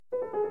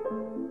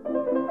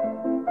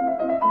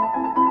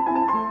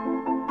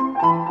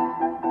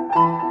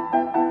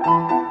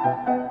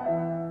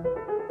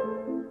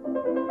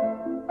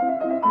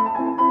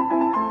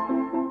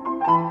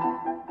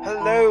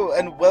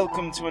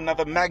welcome to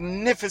another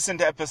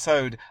magnificent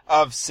episode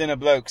of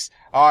Cineblokes.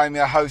 I'm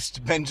your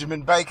host,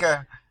 Benjamin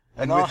Baker,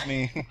 and with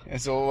me,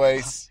 as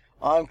always...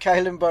 I'm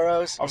Caelan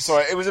Burrows. I'm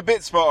sorry, it was a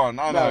bit spot on,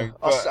 I know.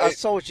 But I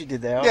saw what you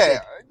did there. Yeah,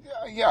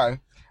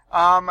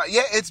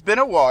 it's been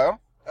a while.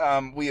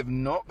 We have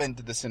not been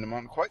to the cinema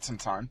in quite some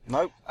time.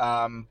 Nope.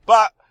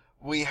 But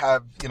we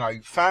have,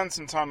 found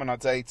some time in our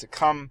day to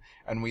come,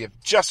 and we have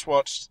just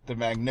watched The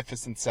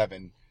Magnificent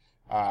Seven.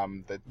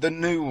 The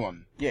new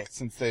one. Yeah.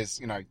 Since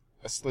there's,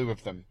 a slew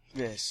of them.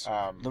 Yes.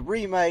 The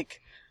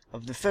remake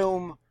of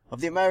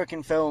the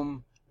American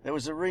film, there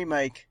was a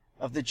remake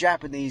of the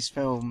Japanese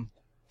film,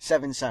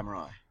 Seven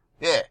Samurai.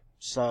 Yeah.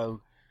 So,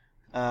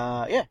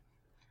 yeah.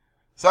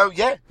 So,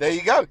 yeah, there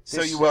you go.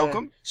 So you're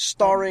welcome.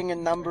 Starring a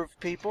number of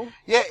people.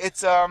 Yeah,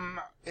 it's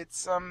an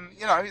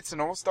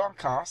all-star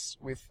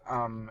cast with,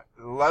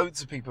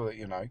 loads of people that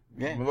you know.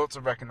 Yeah. Lots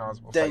of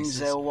recognizable Denzel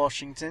faces.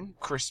 Washington.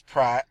 Chris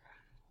Pratt.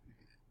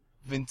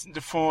 Vincent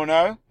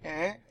D'Onofrio.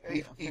 Yeah.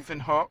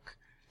 Ethan Hawke.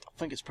 I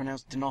think it's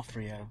pronounced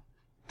D'Onofrio.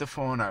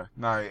 D'Onofrio.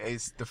 No,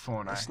 it's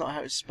D'Onofrio. That's not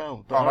how it's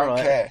spelled. But I don't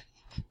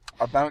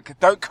care.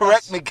 Don't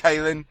correct me,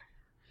 Caelan.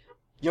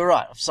 You're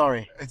right. I'm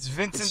sorry. It's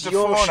Vincent It's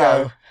your D'Onofrio.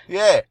 show.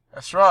 Yeah,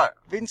 that's right.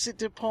 Vincent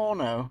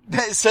D'Onofrio.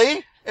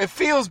 See? It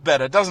feels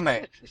better, doesn't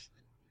it?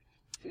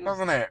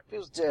 Doesn't it?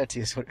 Feels dirty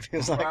is what it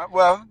feels like.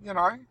 Well,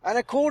 And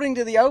according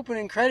to the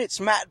opening credits,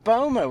 Matt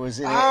Bomer was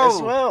in it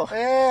as well.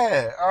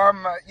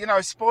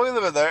 Yeah.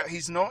 Spoiler alert,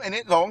 he's not in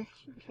it long.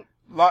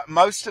 Like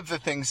most of the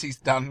things he's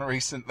done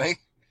recently.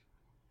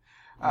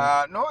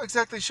 Not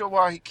exactly sure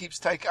why he keeps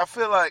taking... I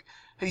feel like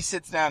he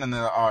sits down and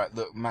they're like, alright,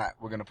 look, Matt,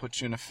 we're going to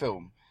put you in a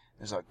film.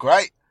 He's like,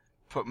 great,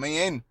 put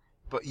me in.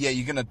 But yeah,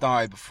 you're going to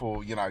die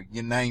before, your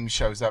name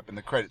shows up in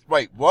the credits.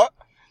 Wait, what?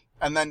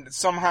 And then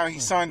somehow he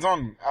signs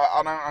on.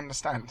 I don't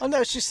understand. Oh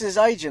no, it's just his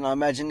agent, I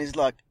imagine, is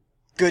like,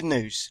 good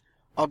news.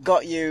 I've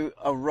got you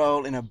a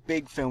role in a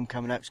big film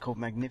coming up. It's called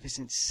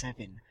Magnificent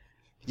Seven.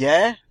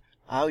 Yeah?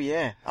 Oh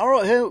yeah.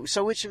 Alright, who?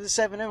 So which of the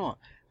seven am I?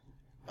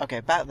 Okay,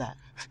 about that.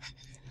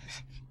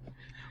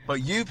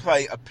 But you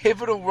play a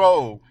pivotal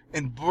role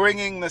in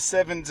bringing the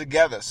seven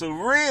together. So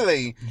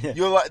really,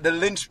 You're like the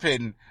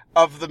linchpin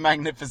of the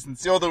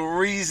Magnificence. You're the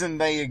reason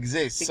they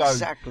exist.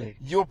 Exactly.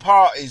 So your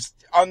part is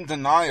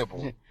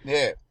undeniable.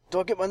 Yeah.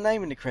 Do I get my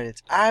name in the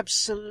credits?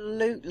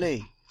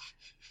 Absolutely.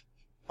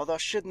 Although I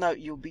should note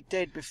you'll be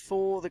dead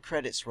before the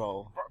credits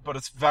roll. But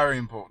it's very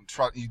important.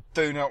 You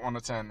do not want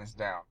to turn this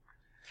down.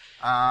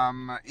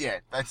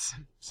 That's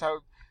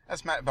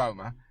Matt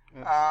Bomer.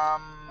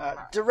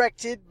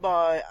 Directed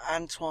by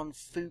Antoine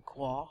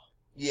Fuqua.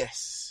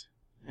 Yes.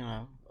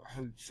 I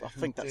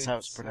think that's how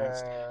it's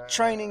pronounced.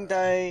 Training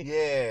Day.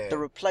 Yeah. The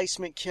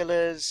Replacement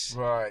Killers.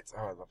 Right.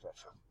 Oh, I love that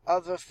film.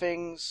 Other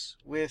things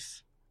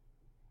with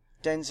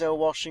Denzel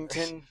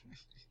Washington.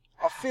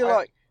 I feel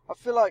like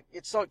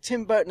it's like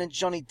Tim Burton and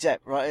Johnny Depp,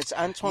 right? It's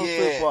Antoine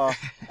Fuqua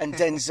and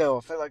Denzel.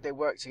 I feel like they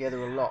work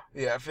together a lot.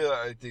 Yeah, I feel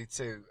like they do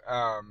too.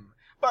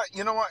 But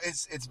you know what?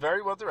 It's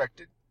very well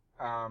directed.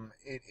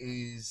 It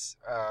is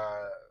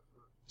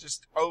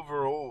just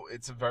overall,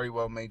 it's a very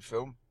well made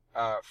film.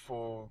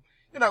 For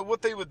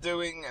what they were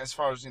doing as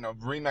far as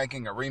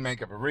remaking a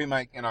remake of a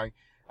remake.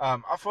 I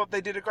thought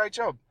they did a great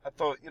job. I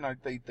thought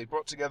they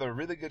brought together a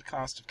really good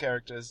cast of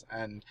characters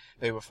and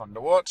they were fun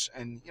to watch.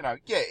 And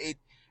it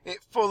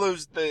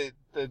follows the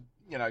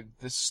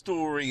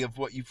story of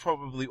what you've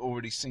probably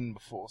already seen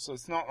before. So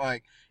it's not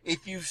like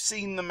if you've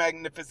seen The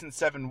Magnificent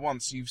Seven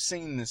once, you've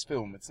seen this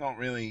film. It's not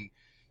really,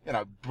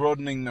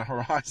 broadening the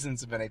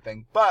horizons of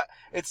anything. But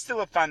it's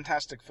still a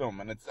fantastic film,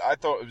 and I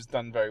thought it was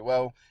done very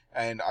well.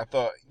 And I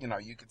thought,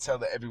 you could tell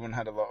that everyone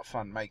had a lot of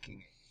fun making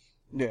it.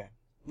 Yeah.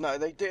 No,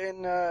 they did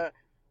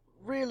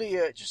really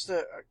just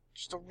a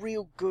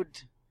real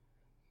good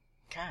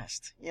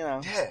cast,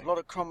 Yeah. a lot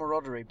of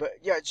camaraderie. But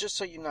yeah, just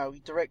so you know, he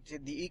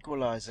directed The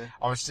Equalizer.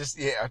 I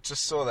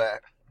just saw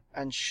that.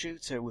 And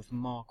Shooter with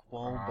Mark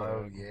Wahlberg.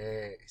 Oh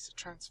yeah, he's a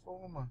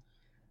Transformer.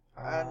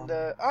 And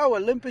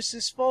Olympus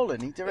Has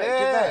Fallen. He directed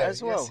that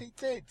as well. Yes, he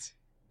did.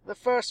 The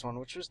first one,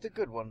 which was the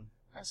good one.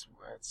 That's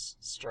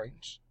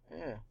strange.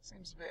 Yeah.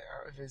 Seems a bit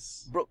out of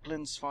his...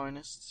 Brooklyn's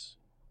Finest.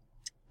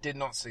 Did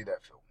not see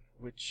that film.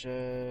 Which,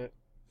 I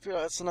feel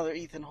like that's another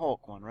Ethan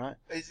Hawke one, right?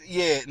 It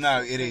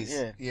is.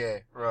 Yeah,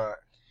 right.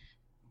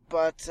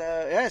 But,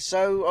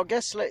 so I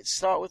guess let's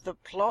start with the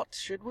plot,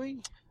 should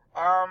we?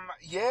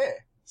 Yeah.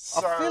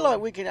 So, I feel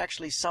like we can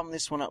actually sum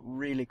this one up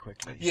really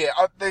quickly. Yeah,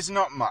 there's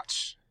not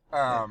much.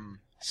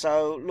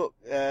 So, look,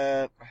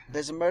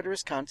 there's a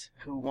murderous cunt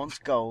who wants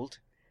gold.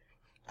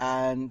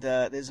 And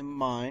there's a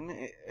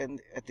mine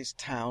at this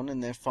town,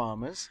 and they're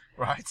farmers.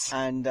 Right.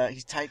 And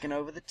he's taken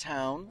over the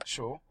town.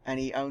 Sure. And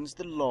he owns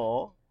the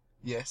law.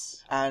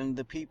 Yes. And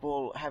the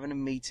people having a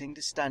meeting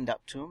to stand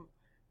up to him.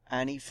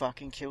 And he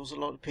fucking kills a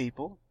lot of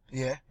people.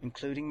 Yeah.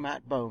 Including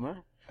Matt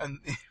Bomer. And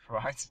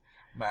right.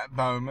 Matt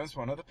Bomer's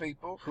one of the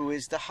people. Who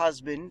is the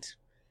husband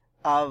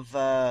of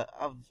I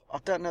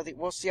don't know,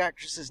 what's the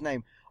actress's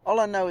name? All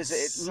I know is that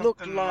it looked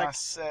Something like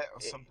Lassette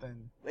or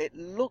something. it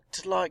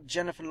looked like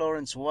Jennifer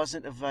Lawrence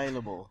wasn't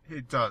available,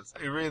 It does.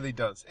 It really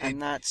does.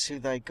 and that's who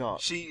they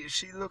got. She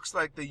looks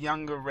like the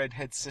younger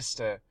redhead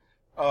sister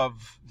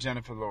of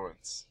Jennifer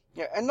Lawrence.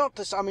 Yeah, and not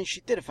this. I mean,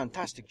 she did a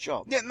fantastic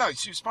job. Yeah, no,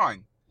 she was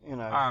fine. You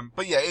know.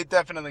 But yeah, it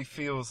definitely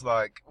feels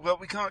like, well,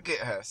 we can't get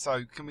her,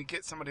 so can we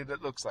get somebody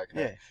that looks like her?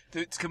 Yeah.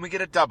 Dude, can we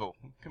get a double?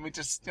 Can we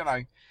just,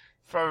 throw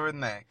her in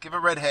there? Give her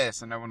red hair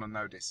so no one will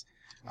notice.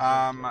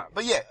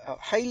 But yeah.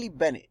 Haley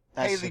Bennett.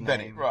 That's Haley her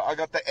Bennett, name. right, I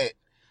got the it.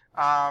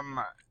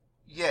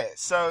 Yeah,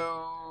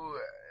 so,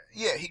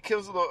 yeah, he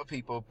kills a lot of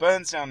people,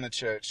 burns down the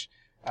church.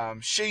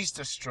 She's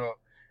distraught,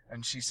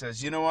 and she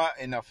says, you know what,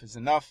 enough is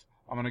enough.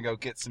 I'm gonna go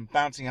get some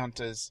bounty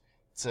hunters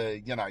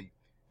to,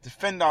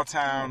 defend our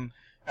town.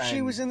 She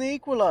And was in The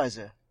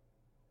Equalizer.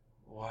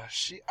 was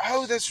she?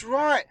 Oh, that's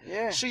right.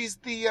 Yeah. She's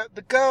the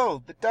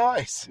girl that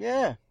dies.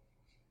 Yeah.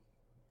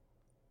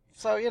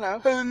 So,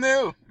 Who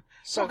knew?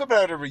 So Talk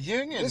about a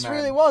reunion, this man.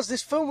 really was.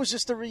 This film was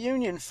just a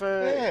reunion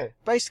for Yeah.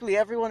 basically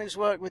everyone who's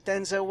worked with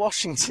Denzel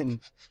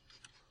Washington.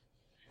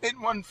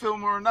 In one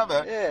film or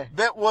another. Yeah.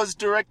 That was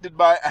directed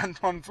by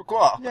Antoine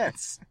Fuqua.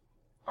 Yes.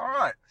 All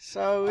right.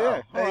 So,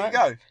 yeah. There you alright.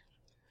 go.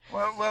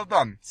 Well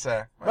done,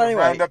 sir. But Well,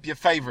 anyway, round up your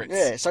favourites.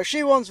 Yeah, so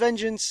she wants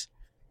vengeance,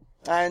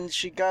 and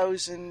she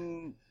goes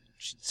and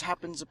she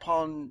happens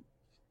upon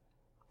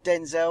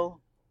Denzel,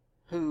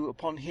 who,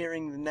 upon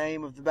hearing the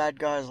name of the bad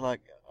guy, is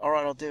like,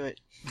 alright, I'll do it.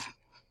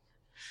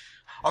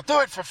 I'll do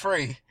it for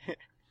free.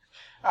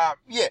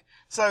 Yeah.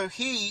 So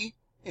he,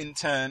 in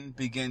turn,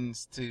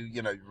 begins to,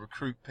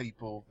 recruit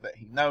people that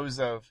he knows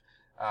of.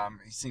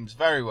 He seems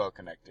very well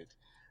connected.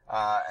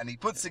 And he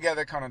puts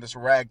together kind of this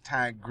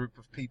ragtag group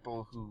of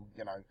people who,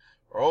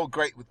 are all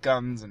great with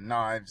guns and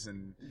knives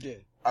and Yeah.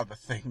 other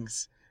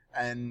things.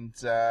 And,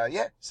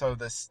 so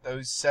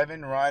those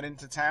 7 ride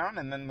into town,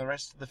 and then the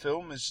rest of the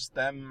film is just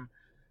them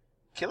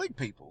killing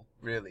people,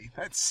 really.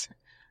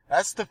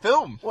 That's the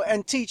film. Well,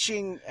 and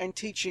teaching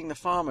the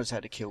farmers how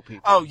to kill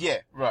people. Oh,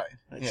 yeah, right.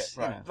 It's,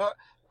 Yeah, right. But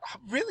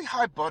really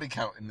high body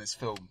count in this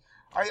film.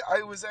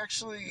 I was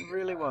actually... It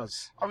really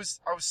was. I was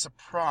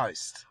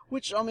surprised.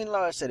 Which, I mean,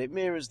 like I said, it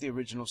mirrors the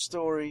original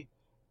story,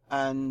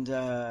 and,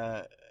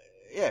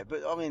 yeah,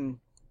 but, I mean,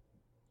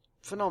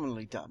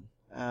 phenomenally done.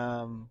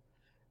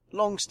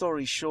 Long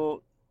story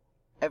short,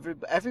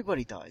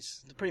 everybody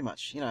dies, pretty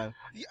much,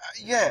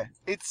 Yeah,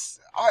 it's...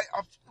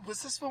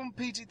 was this film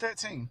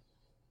PG-13?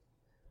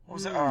 Or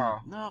was it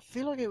R? No, I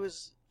feel like it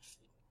was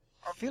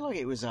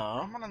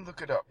R. I'm gonna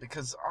look it up,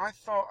 because I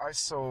thought I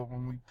saw,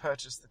 when we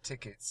purchased the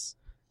tickets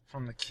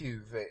from the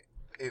queue, that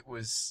it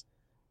was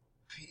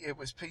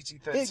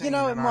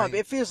PG-13. It might be.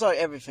 It feels like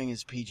everything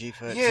is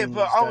PG-13. Yeah,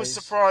 but these I was days.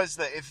 surprised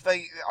that if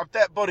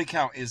that body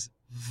count is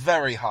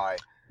very high.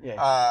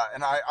 Yeah.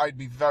 And I'd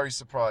be very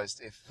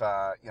surprised if,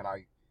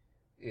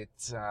 it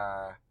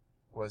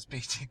was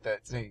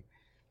PG-13.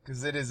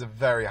 Because it is a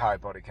very high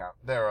body count.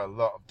 There are a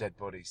lot of dead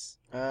bodies.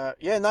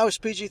 Yeah, no, it's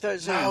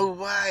PG-13. No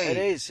way! It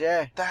is,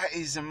 yeah. That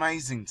is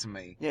amazing to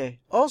me. Yeah.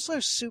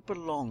 Also super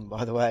long,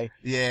 by the way.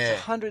 Yeah.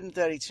 It's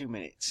 132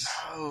 minutes.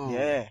 No.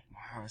 Yeah.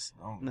 Wow, that's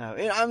long. No,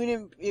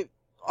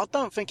 I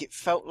don't think it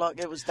felt like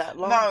it was that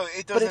long. No,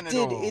 it but doesn't it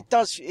did. at all. It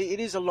does. It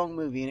is a long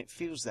movie, and it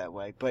feels that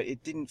way. But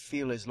it didn't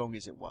feel as long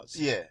as it was.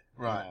 Yeah,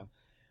 right.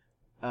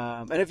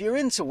 And if you're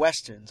into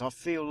westerns, I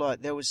feel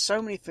like there was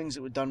so many things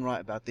that were done right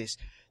about this.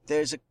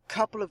 There's a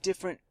couple of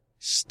different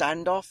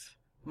standoff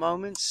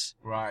moments.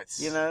 Right.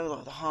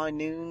 Like the high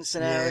noon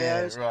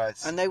scenarios. Yeah, right.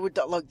 And they would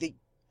like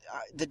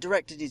the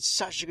director did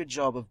such a good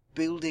job of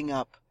building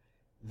up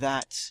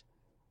that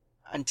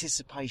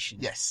anticipation.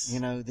 Yes.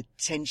 The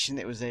tension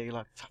that was there. You're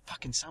like,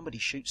 fucking somebody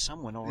shoot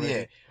someone already.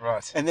 Yeah,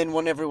 right. And then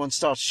when everyone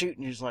starts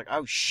shooting, you're just like,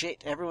 oh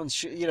shit, everyone's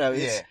shooting.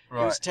 It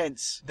was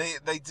tense.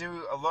 They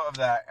do a lot of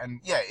that,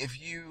 and yeah,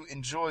 if you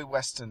enjoy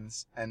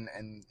westerns and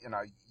you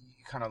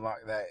kind of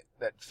like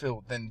that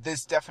feel, then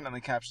this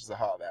definitely captures the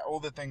heart of that. All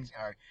the things,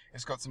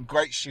 it's got some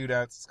great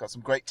shootouts, it's got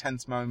some great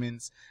tense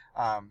moments,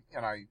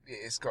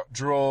 it's got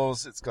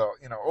draws, it's got,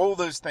 all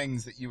those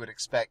things that you would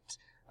expect,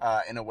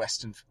 in a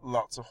western.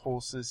 Lots of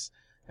horses,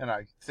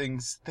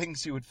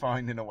 things you would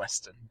find in a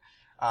western.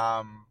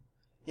 Yeah.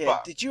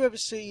 But- Did you ever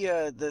see,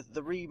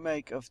 the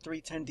remake of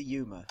 3:10 to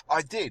Yuma?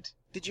 I did.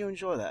 Did you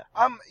enjoy that?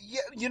 Yeah,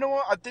 you know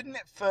what? I didn't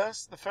at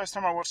first. The first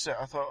time I watched it,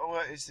 I thought, oh,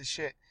 what is this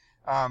shit?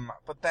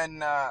 But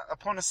then,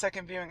 upon a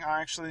second viewing,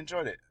 I actually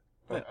enjoyed it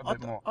a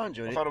bit more. I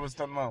enjoyed I it. thought it was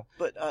done well.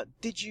 But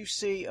did you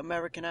see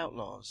American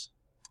Outlaws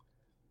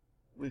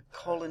with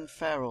Colin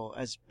Farrell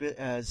as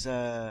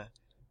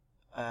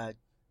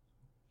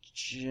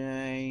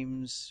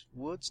James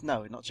Woods?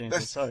 No, not James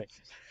Woods. Sorry.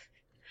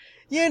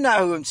 You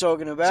know who I'm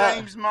talking about.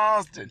 James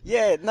Marsden.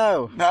 Yeah,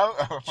 no. No?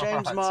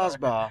 James Right,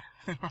 Marsbar.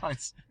 sorry.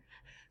 Right.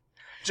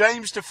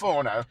 James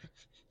DeForno.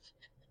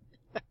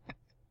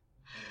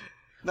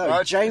 No,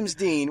 Right. James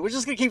Dean. We're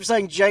just going to keep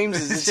saying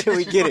Jameses until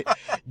we get it.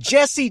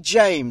 Jesse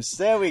James.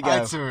 There we go.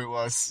 That's who it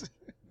was.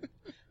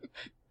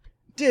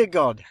 Dear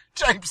God.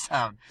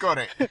 Jamestown. Got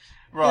it.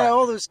 Right.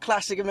 All those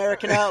classic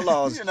American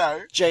Outlaws.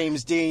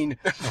 James Dean.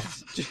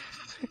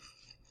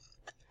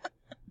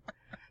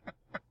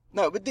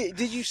 No, but did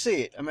you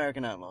see it?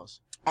 American Outlaws.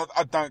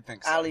 I don't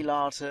think so. Ali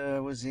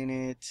Larter was in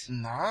it.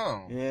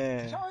 No.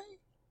 Yeah. Did I?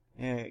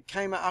 Yeah, it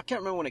came out. I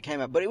can't remember when it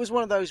came out, but it was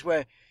one of those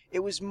where it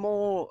was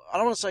more. I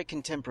don't want to say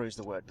contemporary is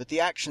the word, but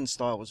the action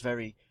style was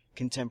very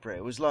contemporary.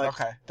 It was like,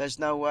 Okay. there's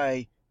no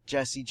way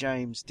Jesse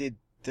James did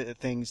the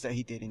things that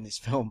he did in this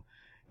film.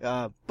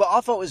 But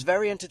I thought it was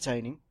very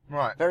entertaining,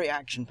 Right. very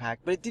action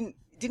packed, but it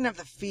didn't have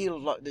the feel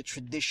of like the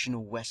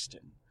traditional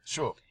Western.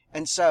 Sure.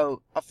 And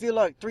so I feel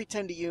like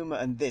 3:10 to Yuma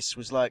and this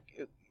was like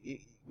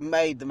it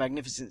made the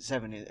Magnificent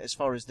Seven as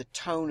far as the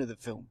tone of the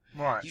film.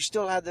 Right. You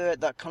still had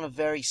that kind of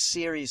very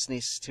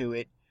seriousness to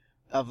it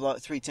of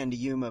like 3:10 to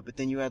Yuma, but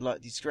then you had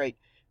like these great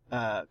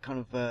kind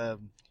of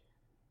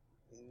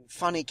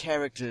funny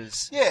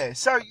characters. Yeah.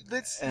 So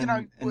let's And,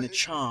 and the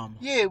charm.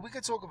 Yeah, we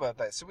could talk about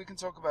that. So we can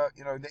talk about,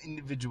 the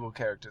individual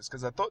characters,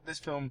 because I thought this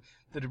film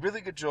did a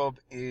really good job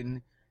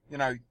in,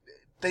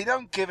 they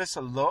don't give us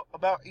a lot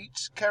about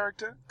each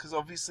character, because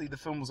obviously the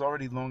film was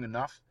already long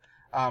enough.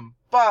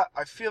 But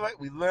I feel like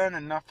we learn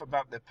enough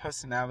about their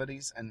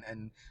personalities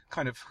and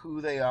kind of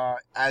who they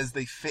are as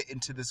they fit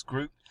into this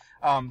group.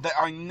 That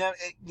I never,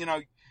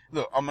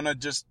 look, I'm going to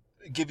just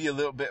give you a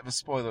little bit of a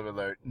spoiler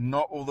alert.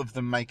 Not all of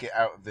them make it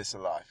out of this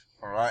alive.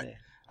 All right.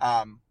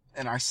 Yeah.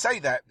 And I say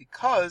that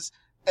because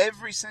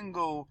every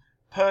single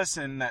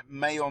person that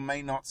may or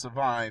may not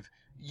survive,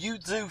 you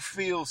do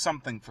feel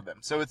something for them.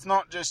 So it's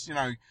not just,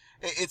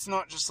 it's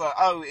not just like,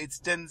 oh, it's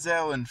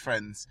Denzel and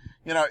friends.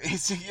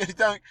 It's,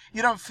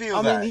 you don't feel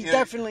I that. mean, he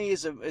definitely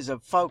is a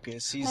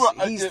focus. He's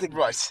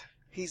Right.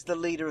 He's the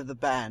leader of the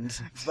band,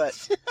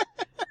 but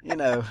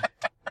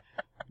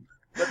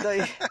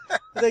but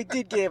they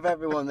did give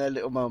everyone their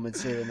little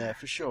moments here and there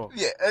for sure.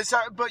 Yeah. So,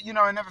 but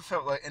I never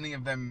felt like any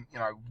of them.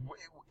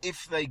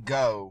 If they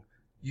go,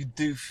 you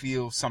do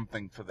feel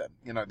something for them.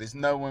 There's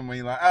no one where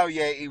you're like, oh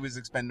yeah, he was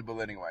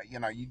expendable anyway.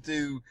 You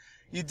do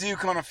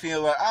kind of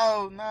feel like,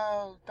 oh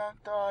no,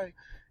 don't die.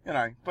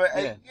 But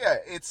Yeah.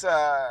 it's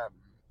I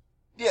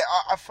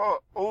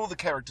thought all the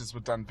characters were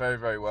done very,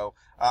 very well.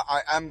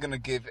 I am gonna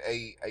give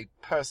a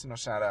personal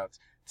shout out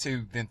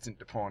to Vincent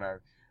DePorno,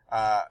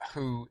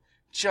 who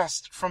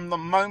just from the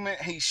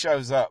moment he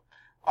shows up,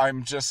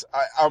 I'm just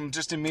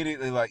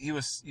immediately like, you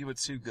were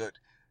too good.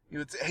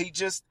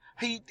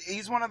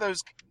 He's one of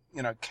those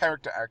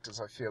character actors,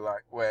 I feel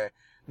like, where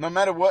no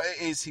matter what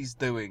it is he's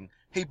doing,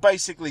 he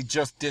basically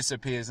just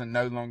disappears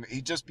and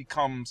he just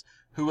becomes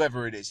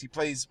whoever it is. He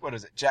plays,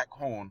 Jack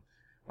Horn,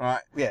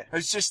 right? Yeah.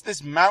 It's just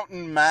this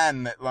mountain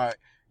man that like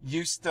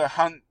used to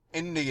hunt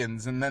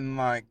Indians and then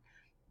like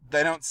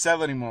they don't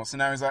sell anymore. So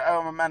now he's like, oh,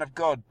 I'm a man of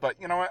God, but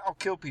you know what? I'll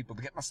kill people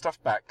to get my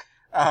stuff back.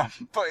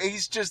 But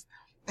he's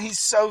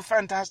so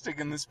fantastic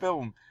in this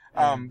film.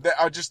 That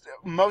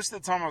most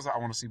of the time I was like, I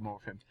want to see more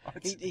of him.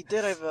 He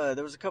did have,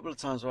 there was a couple of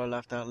times where I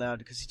laughed out loud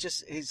because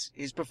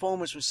his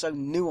performance was so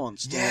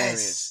nuanced in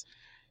areas.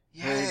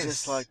 Yes. Where it's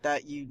just like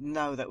that,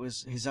 that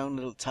was his own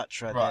little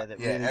touch right there that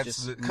really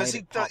absolutely. just made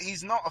it pop.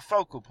 He's not a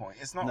focal point.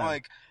 It's not No.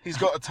 like he's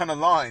got a ton of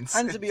lines.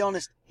 And to be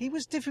honest, he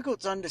was difficult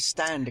to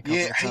understand a couple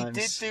of times.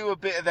 He did do a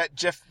bit of that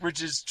Jeff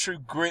Bridges True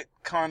Grit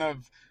kind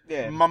of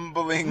Yeah.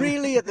 mumbling.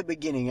 Really at the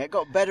beginning. It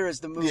got better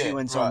as the movie Yeah,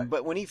 went right. on.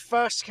 But when he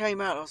first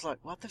came out, I was like,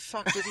 what the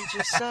fuck did he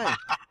just say?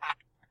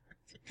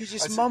 He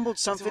just I said- mumbled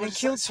something What and is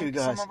killed that? two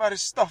guys. Something about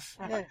his stuff.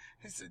 Yeah.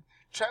 He said,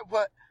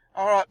 what?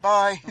 All right,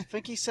 bye. I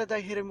think he said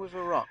they hit him with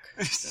a rock.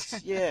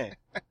 Yeah.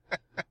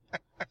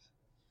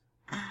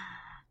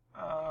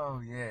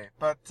 Oh yeah,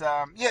 but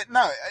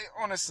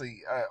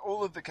honestly,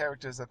 all of the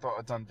characters I thought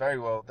are done very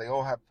well. They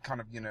all have kind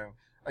of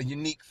a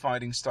unique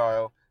fighting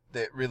style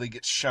that really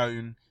gets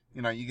shown.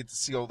 You get to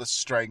see all the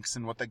strengths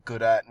and what they're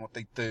good at and what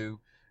they do,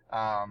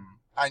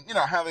 and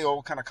how they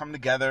all kind of come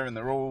together and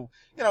they're all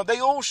they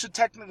all should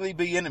technically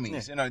be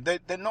enemies. Yeah.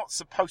 They're not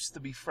supposed to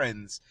be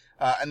friends,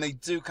 and they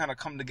do kind of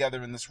come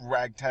together in this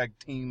ragtag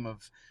team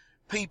of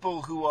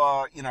people who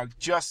are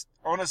just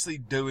honestly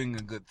doing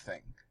a good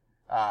thing.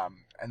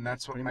 And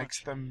that's what Pretty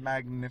makes them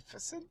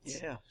magnificent.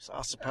 Yeah,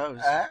 I suppose.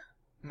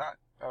 No.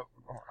 Oh,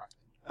 all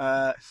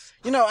right.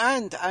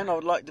 And I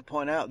would like to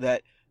point out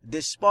that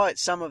despite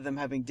some of them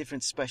having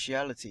different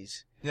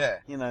specialities, Yeah.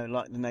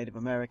 like the Native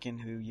American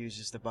who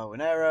uses the bow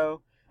and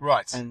arrow,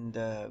 Right. and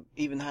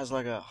even has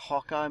like a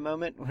Hawkeye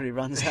moment where he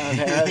runs down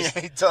arrows.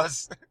 Yeah, he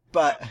does.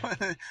 But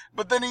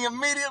But then he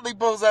immediately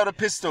pulls out a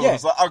pistol. Yeah.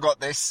 He's like, I got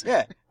this.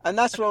 yeah, and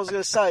that's what I was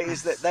going to say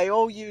is that they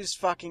all use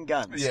fucking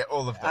guns. Yeah,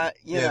 all of them.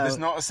 You know, there's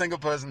not a single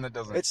person that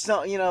doesn't. It's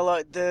not,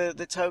 like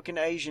the token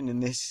Asian in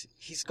this.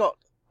 He's got,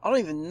 I don't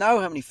even know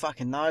how many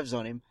fucking knives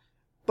on him,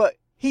 but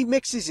he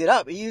mixes it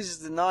up. He uses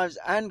the knives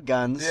and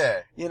guns.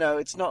 Yeah.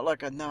 It's not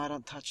like no, I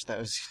don't touch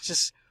those. It's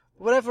just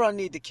whatever I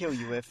need to kill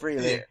you with,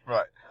 really. Yeah,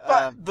 right.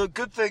 But the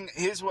good thing,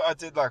 here's what I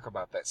did like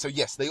about that. So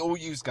yes, they all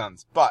use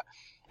guns, but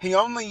he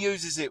only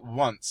uses it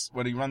once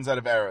when he runs out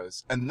of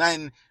arrows. And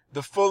then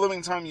the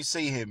following time you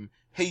see him,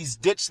 he's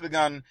ditched the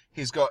gun.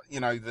 He's got,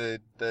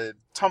 the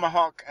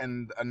tomahawk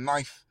and a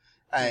knife.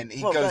 and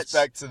he Well, goes that's-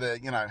 back to the,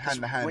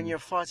 hand to hand. When you're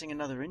fighting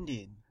another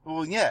Indian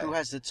Well, yeah. who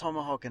has the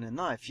tomahawk and a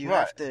knife, you Right.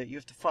 have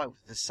to fight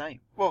with the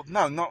same. Well,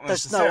 no, not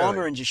There's necessarily. no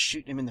honor in just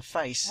shooting him in the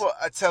face. Well,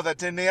 I tell that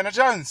to Indiana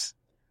Jones.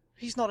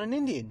 He's not an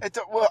Indian.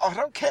 Well, I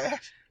don't care.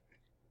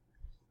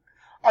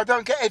 I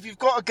don't care if you've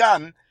got a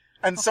gun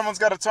and someone's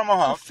got a I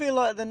tomahawk. feel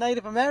like the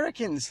Native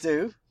Americans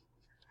do.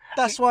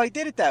 That's why he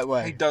did it that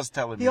way. He does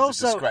tell him He he's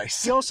also a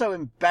disgrace. he also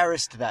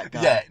embarrassed that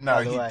guy. Yeah, no,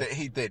 by the way.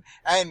 he did.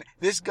 And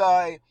this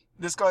guy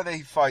that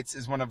he fights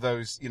is one of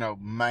those,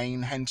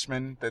 main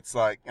henchmen that's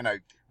like,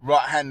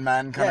 right-hand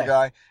man kind of Yeah.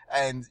 guy.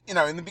 And,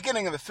 in the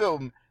beginning of the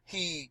film,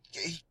 he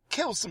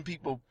kills some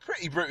people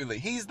pretty brutally.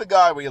 He's the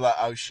guy where you're like,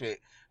 oh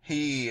shit,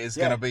 he is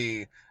Yeah. gonna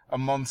be a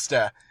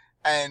monster.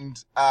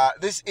 And,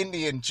 this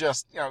Indian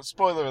just,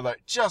 spoiler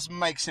alert, just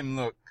makes him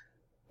look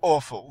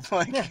awful.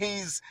 Like,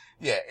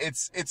 Yeah.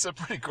 it's a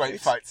pretty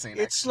great fight scene.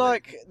 It's actually.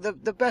 like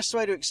the best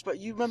way to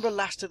explain. You remember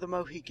Last of the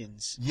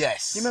Mohicans?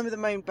 Yes. You remember the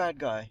main bad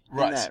guy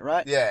Right. in that,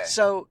 right? Yeah.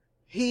 So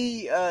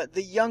he,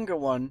 the younger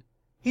one,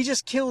 he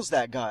just kills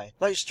that guy,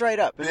 like straight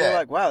up, and Yeah. you're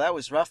like, wow, that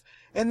was rough.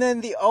 And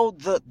then the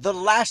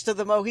last of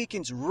the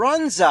Mohicans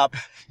runs up,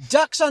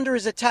 ducks under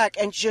his attack,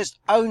 and just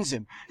owns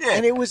him. Yeah,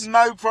 and it was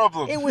no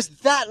problem. It was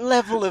that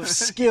level of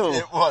skill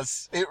It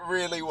was. It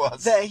really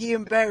was. that he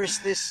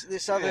embarrassed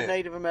this other Yeah.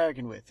 Native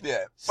American with.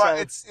 Yeah, So- but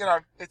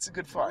it's a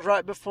good fight.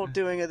 Right before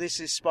doing a This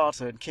Is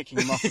Sparta and kicking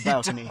him off the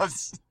balcony. He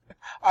does.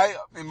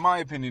 In my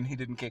opinion, he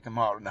didn't kick him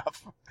hard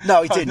enough.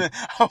 No, he didn't.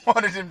 I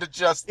wanted him to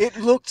just.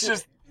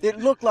 It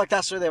looked like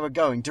that's where they were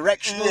going.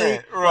 Directionally,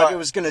 Yeah, right. like it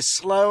was going to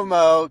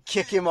slow-mo,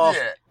 kick him off,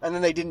 Yeah. and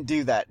then they didn't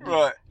do that.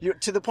 Right.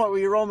 To the point where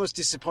you're almost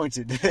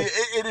disappointed.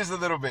 It is a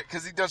little bit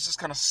because he does just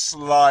kind of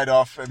slide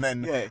off and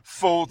then Yeah.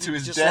 fall to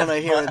his just death. want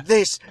to hear, but-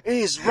 this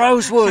is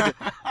Rosewood,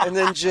 and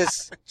then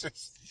just,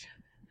 just.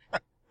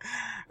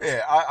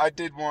 Yeah, I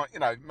did want,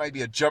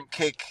 maybe a jump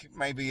kick,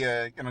 maybe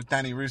a,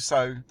 Danny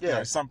Russo,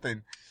 Yeah.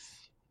 something.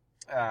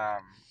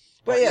 but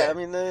yeah, I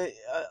mean,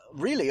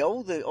 really,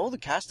 all the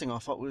casting I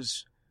thought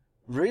was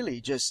really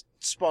just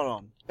spot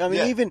on. I mean,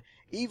 Yeah.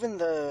 even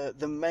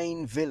the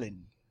main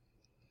villain,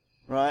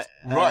 right?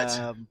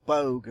 Right.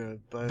 Bogue,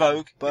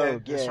 Bogue, yeah.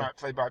 that's right,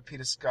 played by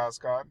Peter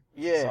Skarsgård.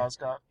 Yeah.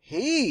 Skarsgård.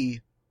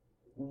 He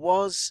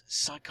was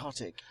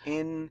psychotic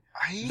in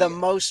He, the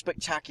most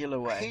spectacular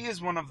way. he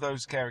is one of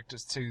those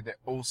characters too that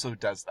also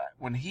does that.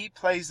 When he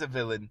plays a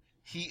villain,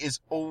 he is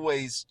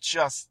always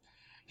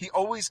he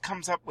always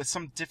comes up with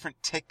some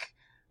different tick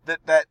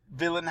that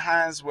villain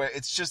has where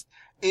it's just,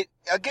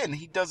 again,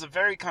 he does a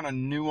very kind of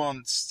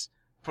nuanced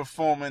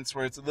performance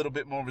where it's a little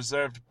bit more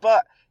reserved,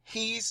 but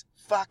he's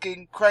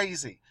fucking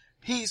crazy.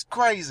 He's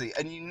crazy,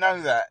 and you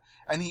know that.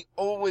 And he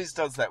always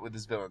does that with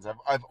his villains.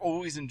 I've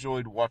always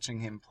enjoyed watching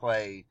him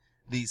play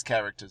these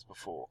characters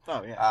before.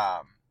 Oh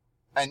yeah.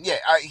 And yeah,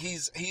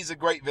 he's a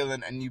great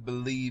villain, and you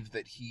believe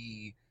that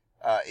he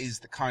is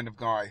the kind of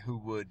guy who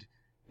would,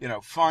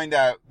 find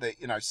out that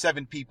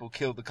 7 people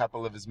killed a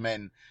couple of his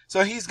men,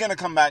 so he's gonna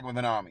come back with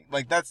an army.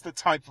 Like, that's the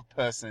type of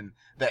person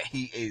that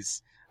he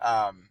is.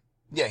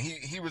 Yeah,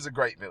 he was a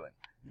great villain.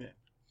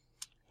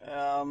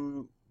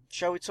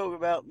 Shall we talk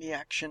about the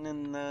action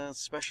and the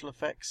special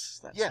effects,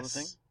 that sort of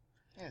thing?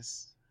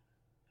 Yes.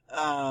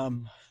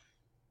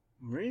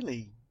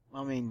 Really,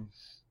 I mean,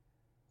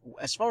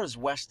 as far as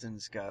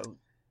westerns go,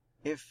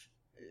 if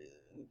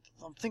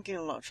I'm thinking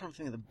a lot, I'm trying to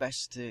think of the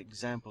best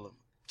example of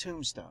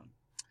Tombstone.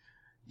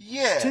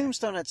 Yeah.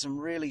 Tombstone had some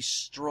really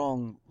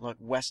strong, like,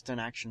 western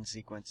action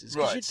sequences.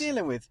 Because Right. you're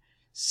dealing with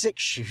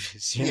 6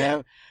 shooters, you Yeah.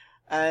 know?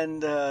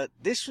 And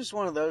this was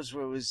one of those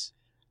where it was...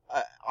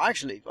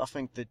 actually, I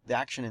think that the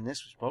action in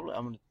this was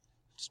probably...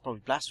 it's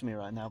probably blasphemy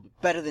right now, but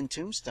better than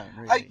Tombstone,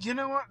 really. You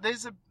know what?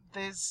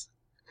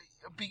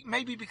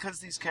 Maybe because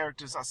these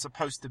characters are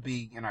supposed to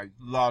be,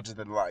 larger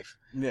than life.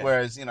 Yeah.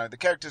 Whereas, the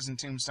characters in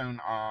Tombstone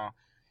are,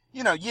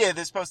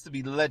 they're supposed to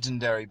be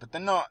legendary, but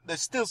they're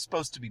still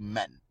supposed to be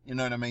men. You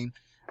know what I mean?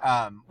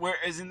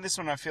 Whereas in this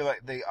one, I feel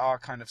like they are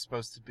kind of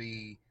supposed to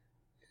be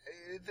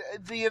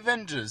the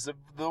Avengers of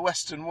the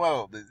Western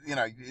world.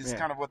 Is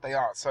kind of what they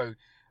are. So,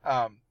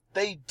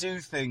 they do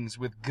things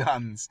with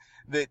guns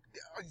that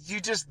you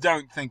just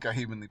don't think are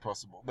humanly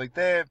possible. Like,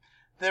 their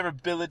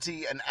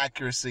ability and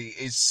accuracy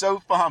is so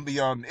far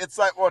beyond. It's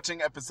like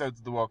watching episodes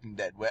of The Walking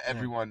Dead where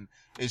everyone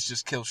is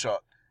just kill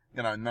shot,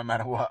 no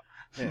matter what.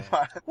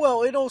 Yeah.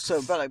 Well, it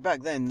also,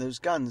 back then, those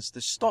guns, the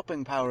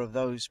stopping power of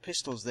those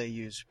pistols they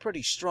use,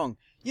 pretty strong.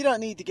 You don't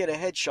need to get a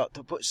headshot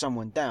to put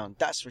someone down,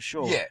 that's for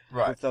sure. Yeah,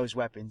 right. With those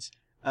weapons.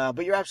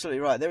 But you're absolutely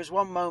right. There was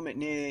one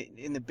moment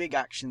in the big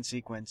action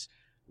sequence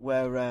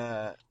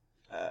where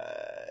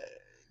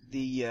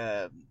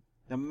the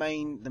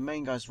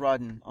main guy's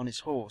riding on his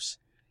horse,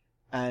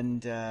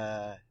 and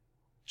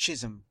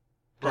Chisholm,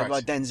 played by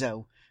Right.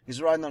 Denzel, is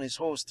riding on his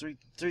horse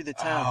through the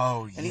town.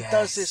 Oh, And he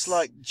does this,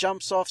 like,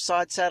 jumps off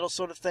side saddle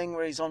sort of thing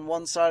where he's on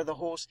one side of the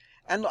horse.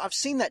 And I've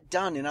seen that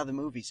done in other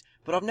movies,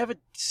 but I've never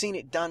seen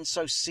it done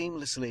so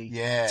seamlessly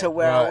Yeah, to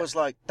where right. I was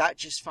like, that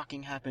just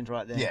fucking happened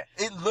right there. Yeah,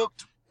 it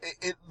looked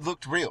it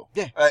looked real.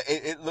 Yeah.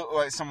 It looked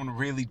like someone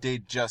really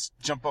did just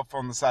jump off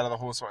on the side of the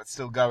horse while it's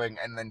still going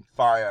and then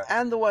fire.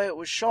 And the way it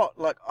was shot,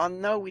 like, I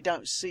know we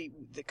don't see,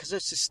 because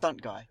it's a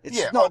stunt guy. It's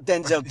Yeah, not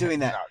Denzel doing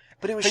that. No.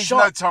 But it was He's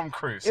shot. no Tom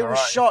Cruise. It all was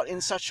right? shot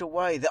in such a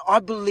way that I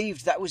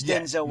believed that was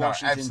Denzel no,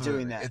 Washington absolutely.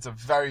 doing that. It's a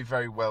very,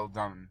 very well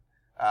done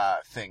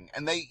thing.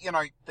 And I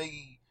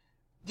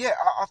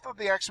thought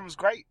the action was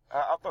great.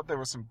 I thought there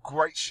were some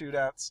great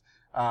shootouts.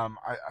 I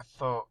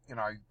thought,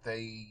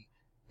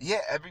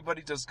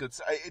 everybody does good.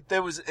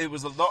 It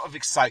was a lot of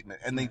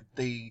excitement, and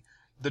the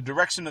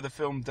direction of the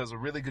film does a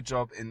really good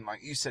job in,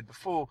 like you said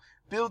before,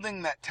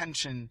 building that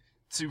tension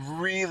to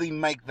really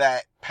make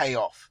that pay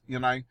off.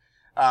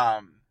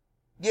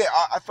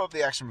 I thought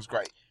the action was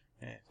great.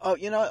 Yeah. Oh,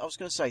 I was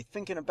going to say,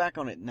 thinking back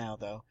on it now,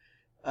 though,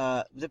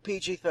 the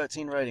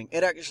PG-13 rating,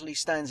 it actually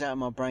stands out in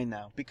my brain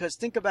now. Because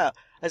think about,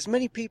 as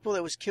many people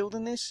that was killed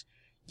in this,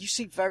 you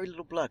see very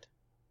little blood.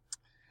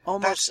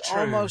 That's true.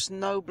 Almost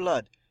no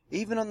blood.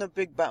 Even on the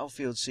big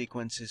battlefield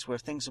sequences where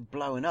things are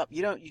blowing up,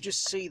 you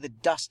just see the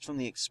dust from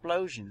the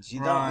explosions.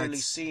 You don't really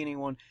see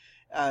anyone.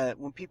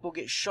 When people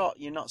get shot,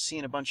 you're not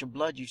seeing a bunch of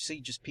blood. You see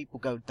just people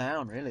go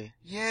down, really.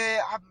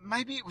 Yeah,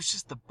 maybe it was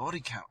just the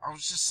body count. I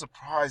was just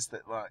surprised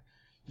that, like,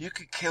 you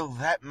could kill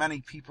that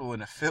many people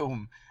in a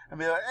film and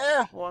be like,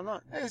 why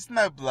not? There's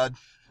no blood.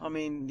 I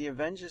mean, the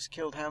Avengers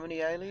killed how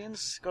many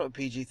aliens? Got a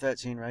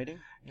PG-13 rating.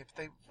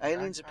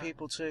 Aliens are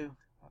people too.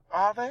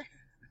 Are they?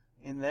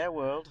 In their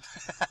world.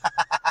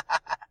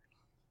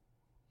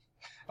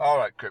 All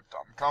right,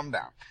 Krypton, calm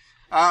down.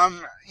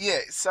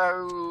 It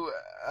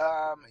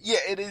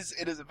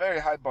is a very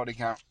high body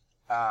count.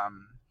 I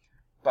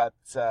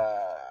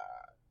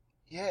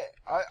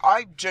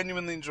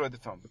genuinely enjoyed the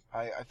film.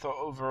 I thought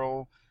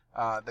overall,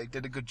 they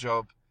did a good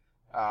job,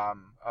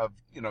 of,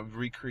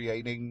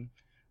 recreating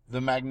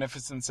the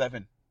Magnificent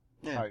Seven.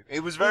 Yeah. It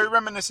was very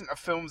reminiscent of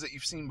films that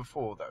you've seen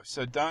before, though.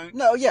 So don't.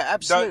 No, yeah,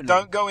 absolutely.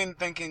 Don't go in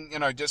thinking,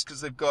 just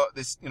because they've got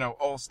this,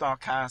 all-star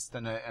cast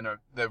and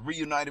they're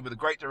reunited with a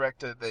great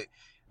director that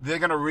they're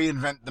going to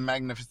reinvent the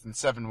Magnificent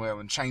Seven wheel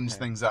and change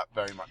things up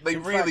very much. They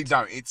really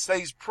don't. It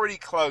stays pretty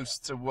close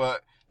to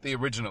what the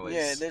original is.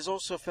 Yeah, there's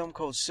also a film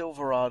called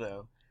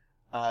Silverado.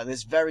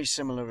 That's very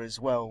similar as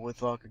well,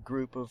 with like a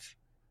group of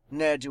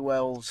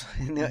ne'er-do-wells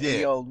in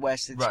the Old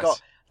West. It's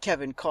got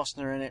Kevin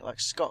Costner in it, like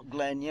Scott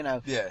Glenn,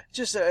 Yeah.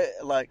 Just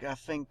like, I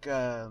think,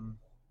 I'm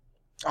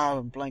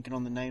blanking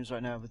on the names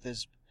right now, but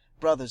there's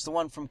brothers. The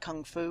one from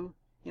Kung Fu,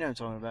 you know what I'm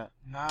talking about?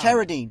 No.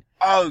 Carradine.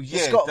 Oh, yeah.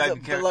 It's got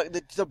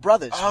the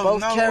brothers,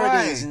 both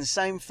Carradines in the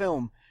same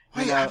film.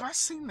 Wait, have I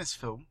seen this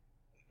film?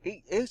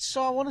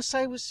 So I want to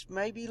say it was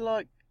maybe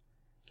like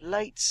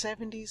late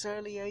 70s,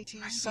 early 80s,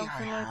 Maybe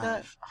something I like that.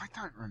 have. I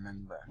don't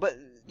remember. But,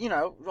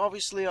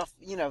 obviously,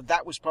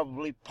 that was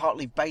probably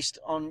partly based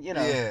on,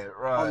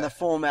 on the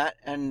format,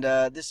 and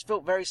this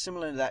felt very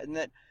similar to that, in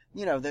that,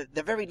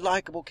 they're very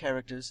likable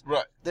characters.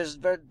 Right.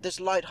 There's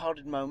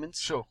light-hearted moments.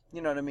 Sure.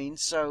 You know what I mean?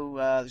 So,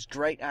 there's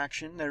great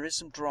action, there is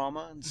some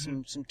drama and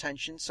some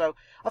tension. So,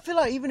 I feel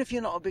like even if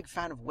you're not a big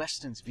fan of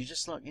westerns, if you're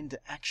just like into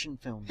action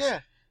films,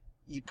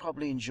 you'd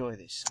probably enjoy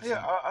this.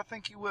 I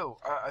think you will.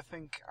 I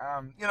think,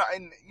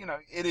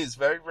 it is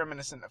very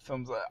reminiscent of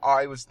films that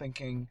I was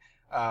thinking,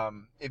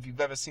 if you've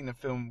ever seen a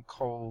film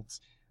called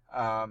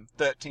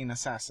 13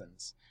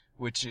 Assassins,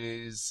 which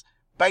is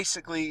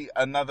basically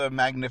another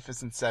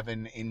Magnificent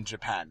Seven in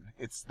Japan.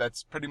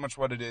 That's pretty much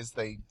what it is.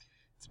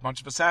 It's a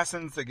bunch of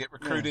assassins that get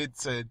recruited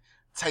to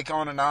take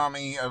on an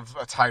army of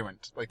a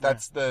tyrant. Like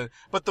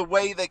but the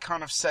way they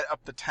kind of set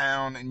up the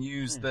town and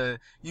use the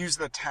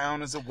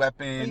town as a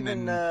weapon.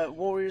 Even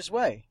Warrior's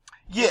Way.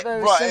 Yeah,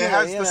 right. Similar, it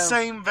has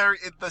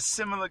the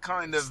similar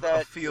kind of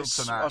feel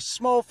to that. A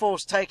small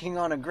force taking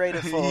on a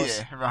greater force.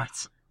 Yeah,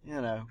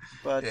 right.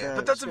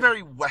 But that's a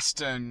very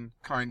Western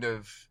kind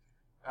of,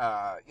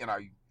 oh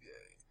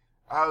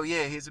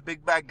yeah, here's a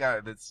big bad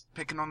guy that's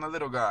picking on the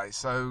little guy,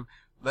 so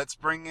let's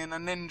bring in a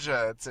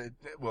ninja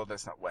well,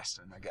 that's not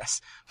Western, I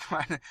guess.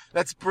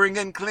 Let's bring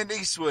in Clint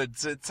Eastwood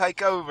to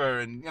take over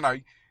and,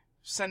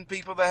 send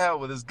people to hell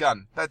with his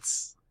gun.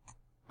 That's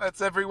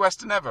every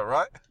Western ever,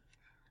 right?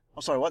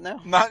 I'm sorry, what now?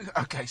 No?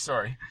 Okay,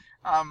 sorry.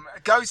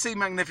 Go see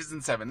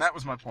Magnificent Seven. That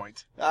was my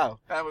point. Oh.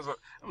 That was what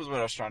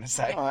I was trying to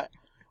say. Alright.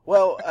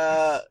 Well,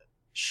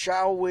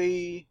 shall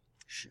we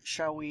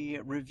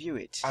review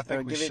it? I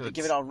think we should.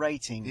 Give it our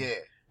rating. Yeah.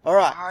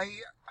 Alright.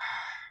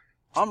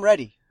 I'm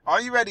ready. Are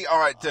you ready?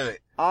 Alright, do it.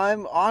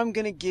 I'm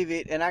gonna give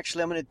it, and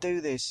actually I'm gonna do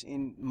this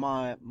in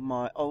my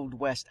Old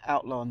West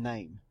outlaw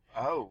name.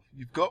 Oh,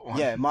 you've got one.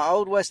 Yeah, my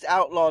Old West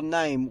outlaw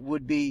name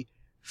would be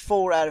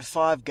 4 out of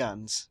 5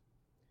 guns.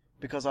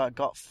 Because I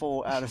got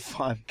 4 out of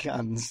 5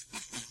 guns.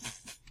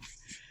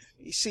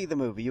 You see the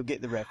movie, you'll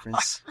get the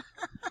reference.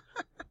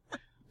 It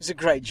was a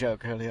great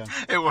joke earlier on.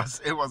 It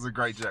was a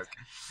great joke.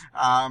 But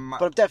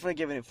I'm definitely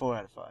giving it 4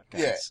 out of 5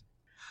 guns. Yeah.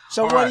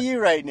 So what are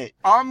you rating it?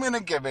 I'm going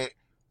to give it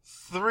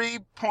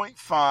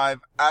 3.5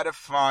 out of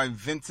 5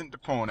 Vincent de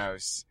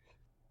Pornos.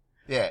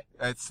 Yeah,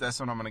 that's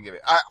what I'm going to give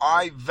it.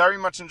 I very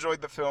much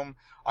enjoyed the film.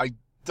 I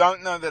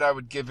don't know that I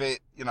would give it,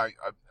 a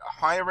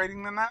higher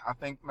rating than that. I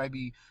think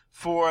maybe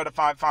 4 out of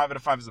 5, 5 out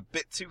of 5 is a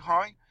bit too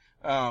high.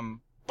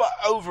 But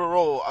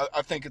overall,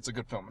 I think it's a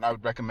good film, and I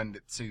would recommend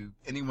it to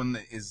anyone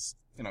that is,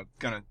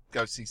 gonna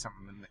go see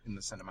something in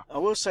the cinema. I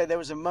will say there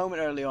was a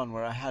moment early on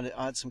where I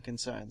had some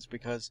concerns,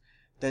 because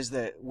there's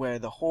where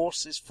the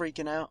horse is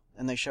freaking out,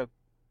 and they show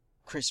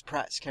Chris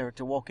Pratt's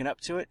character walking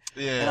up to it.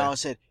 Yeah. And I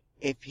said,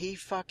 if he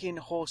fucking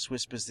horse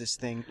whispers this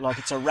thing like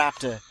it's a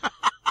raptor,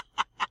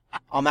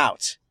 I'm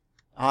out.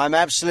 I'm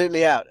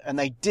absolutely out. And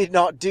they did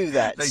not do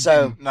that.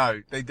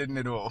 No, they didn't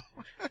at all.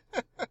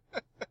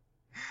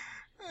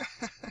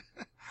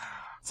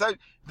 So,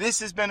 this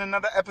has been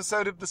another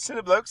episode of The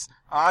Cineblokes.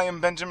 I am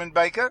Benjamin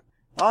Baker.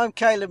 I'm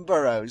Caelan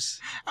Burrows.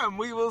 And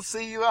we will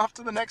see you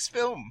after the next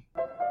film.